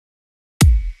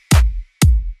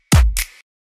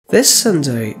This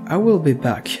Sunday I will be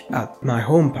back at my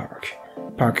home park,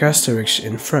 Parc Asterix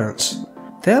in France.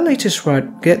 Their latest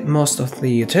ride gets most of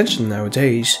the attention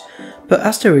nowadays, but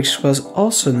Asterix was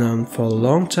also known for a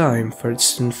long time for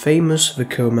its infamous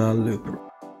Vekoma loop.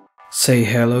 Say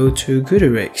hello to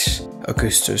Goodrix, a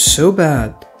coaster so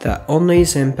bad that only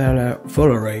Zempella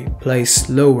Volare placed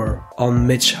lower on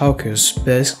Mitch Hawker's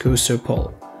best coaster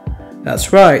poll.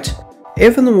 That's right,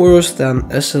 even worse than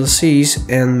SLC's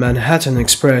and Manhattan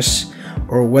Express,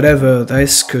 or whatever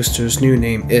this coaster's new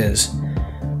name is.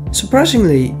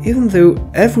 Surprisingly, even though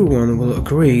everyone will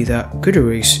agree that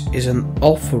Goodrix is an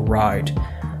awful ride,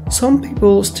 some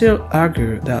people still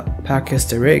argue that Parc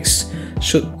Asterix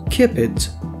should keep it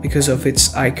because of its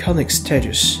iconic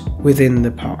status within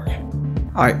the park.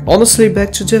 I honestly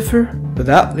beg to differ, but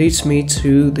that leads me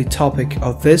to the topic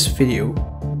of this video.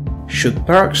 Should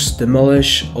parks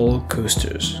demolish old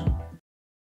coasters?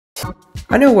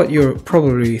 I know what you're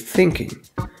probably thinking.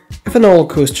 If an old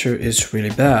coaster is really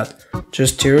bad,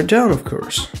 just tear it down, of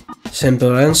course.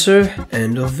 Simple answer,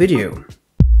 end of video.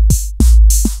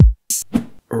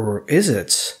 Or is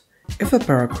it? If a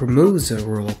park removes a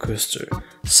roller coaster,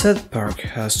 said park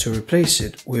has to replace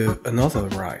it with another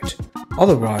ride.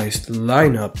 Otherwise, the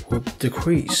lineup would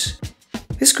decrease.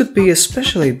 This could be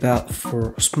especially bad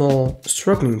for small,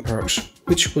 struggling parks,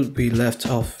 which would be left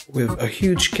off with a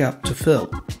huge gap to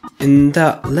fill. In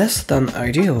that less than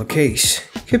ideal case,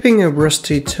 keeping a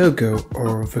rusty Togo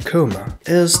or Vekoma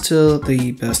is still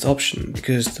the best option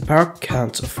because the park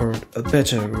can't afford a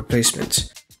better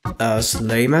replacement. As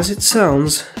lame as it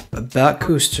sounds, a bad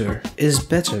coaster is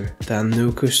better than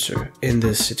no coaster in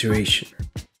this situation.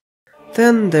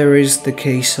 Then there is the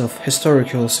case of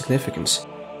historical significance,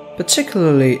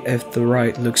 particularly if the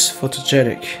ride looks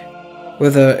photogenic.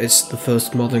 Whether it's the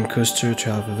first modern coaster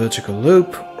to have a vertical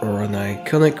loop or an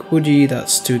iconic woody that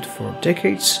stood for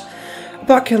decades, a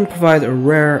park can provide a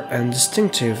rare and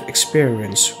distinctive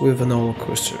experience with an old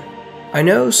coaster. I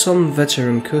know some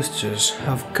veteran coasters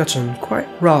have gotten quite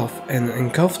rough and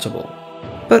uncomfortable,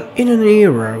 but in an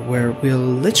era where we're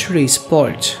literally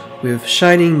spoiled with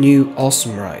shining new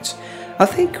awesome rides, I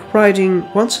think riding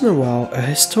once in a while a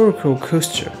historical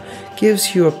coaster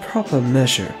gives you a proper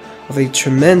measure of the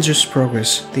tremendous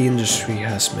progress the industry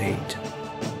has made.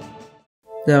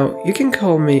 Now, you can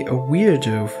call me a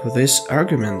weirdo for this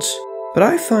argument, but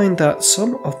I find that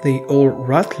some of the old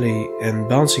rattly and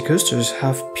bouncy coasters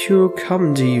have pure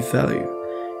comedy value,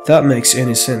 if that makes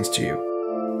any sense to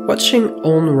you. Watching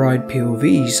on-ride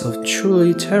POVs of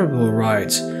truly terrible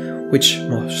rides, which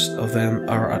most of them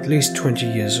are at least 20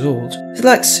 years old, is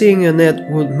like seeing an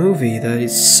Ed Wood movie that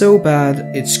is so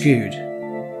bad it's good.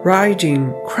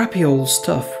 Riding crappy old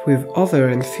stuff with other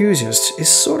enthusiasts is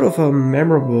sort of a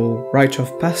memorable rite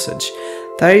of passage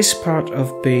that is part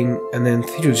of being an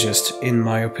enthusiast in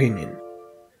my opinion.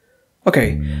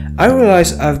 Okay, I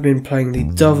realize I've been playing the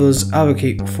devil's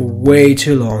advocate for way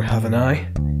too long, haven't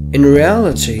I? In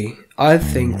reality, I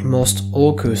think most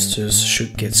old coasters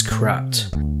should get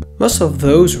scrapped. Most of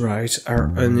those rides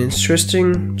are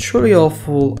uninteresting, truly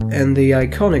awful, and the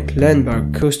iconic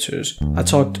landmark coasters I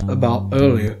talked about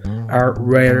earlier are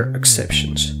rare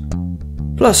exceptions.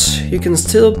 Plus, you can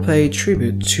still pay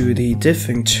tribute to the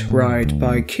defunct ride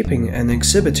by keeping and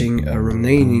exhibiting a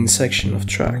remaining section of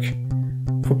track.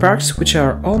 For parks which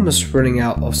are almost running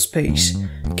out of space,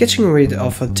 getting rid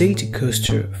of a dated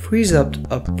coaster frees up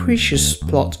a precious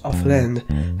plot of land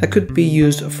that could be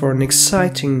used for an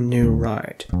exciting new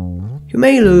ride. You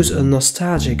may lose a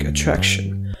nostalgic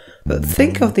attraction, but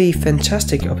think of the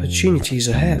fantastic opportunities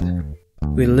ahead.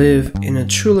 We live in a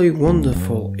truly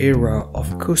wonderful era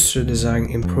of coaster design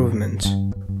improvement,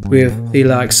 with the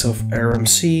likes of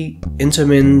RMC,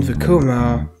 Intamin,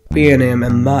 Vekoma, B&M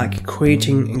and MAG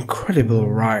creating incredible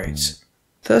rides.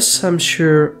 Thus, I'm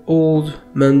sure old,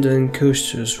 mundane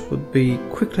coasters would be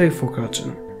quickly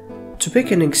forgotten. To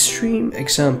pick an extreme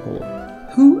example,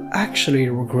 who actually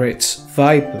regrets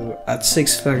Viper at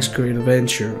Six Flags Great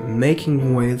Adventure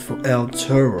making way for El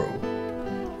Toro?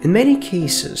 In many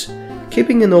cases,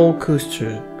 keeping an old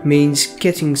coaster means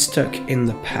getting stuck in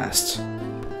the past.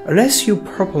 Unless you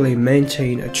properly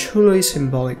maintain a truly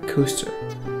symbolic coaster,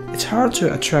 it's hard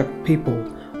to attract people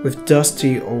with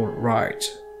dusty old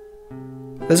rides.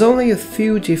 There's only a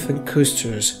few different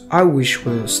coasters I wish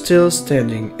were still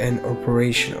standing and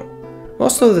operational.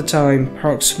 Most of the time,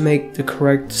 parks make the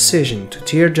correct decision to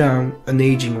tear down an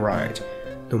aging ride,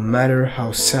 no matter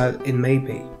how sad it may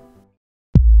be.